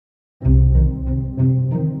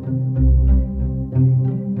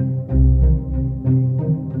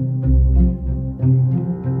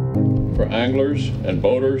anglers and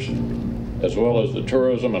boaters, as well as the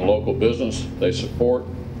tourism and local business they support,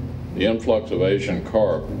 the influx of Asian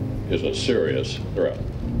carp is a serious threat.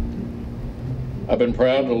 I've been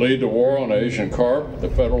proud to lead the war on Asian carp at the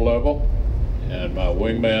federal level, and my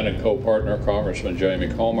wingman and co-partner, Congressman Jamie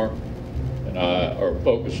Comer, and I are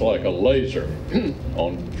focused like a laser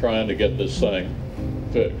on trying to get this thing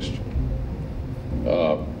fixed.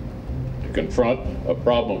 To confront a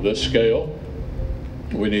problem of this scale,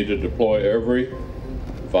 we need to deploy every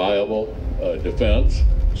viable defense.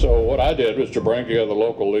 So what I did was to bring together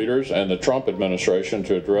local leaders and the Trump administration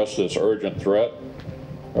to address this urgent threat.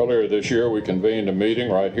 Earlier this year, we convened a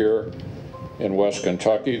meeting right here in West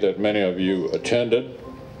Kentucky that many of you attended.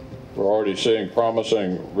 We're already seeing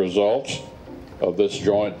promising results of this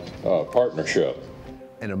joint partnership.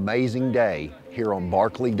 An amazing day here on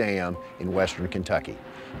Barkley Dam in Western Kentucky.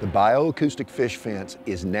 The bioacoustic fish fence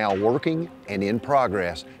is now working and in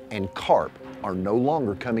progress, and carp are no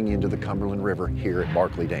longer coming into the Cumberland River here at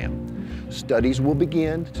Barkley Dam. Studies will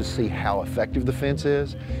begin to see how effective the fence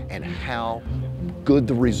is and how good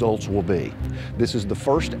the results will be. This is the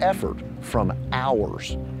first effort from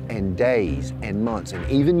hours and days and months and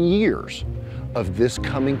even years of this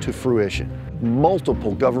coming to fruition.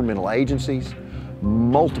 Multiple governmental agencies,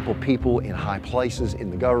 multiple people in high places in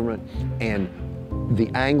the government, and the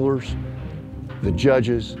anglers, the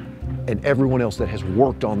judges, and everyone else that has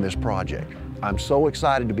worked on this project. I'm so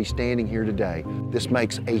excited to be standing here today. This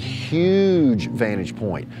makes a huge vantage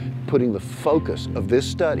point, putting the focus of this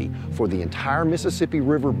study for the entire Mississippi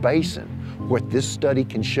River Basin, what this study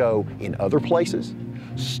can show in other places,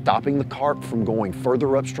 stopping the carp from going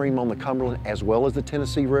further upstream on the Cumberland as well as the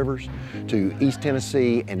Tennessee rivers to East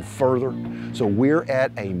Tennessee and further. So we're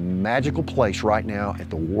at a magical place right now at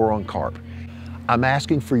the war on carp. I'm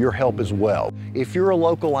asking for your help as well. If you're a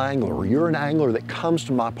local angler or you're an angler that comes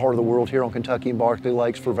to my part of the world here on Kentucky and Barkley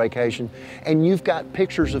Lakes for vacation, and you've got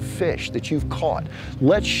pictures of fish that you've caught,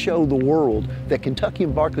 let's show the world that Kentucky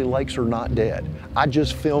and Barkley Lakes are not dead. I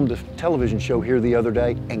just filmed a television show here the other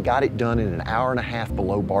day and got it done in an hour and a half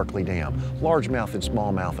below Barkley Dam. Largemouth and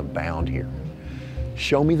smallmouth abound here.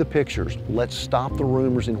 Show me the pictures. Let's stop the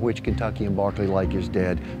rumors in which Kentucky and Barkley Lake is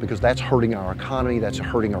dead, because that's hurting our economy, that's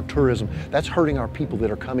hurting our tourism, that's hurting our people that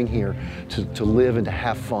are coming here to live and to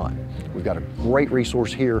have fun. We've got a great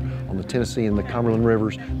resource here on the Tennessee and the Cumberland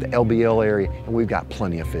rivers, the LBL area, and we've got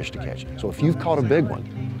plenty of fish to catch. So if you've caught a big one,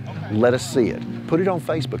 let us see it. Put it on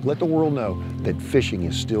Facebook. Let the world know that fishing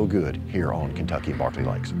is still good here on Kentucky and Barkley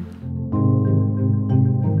Lakes.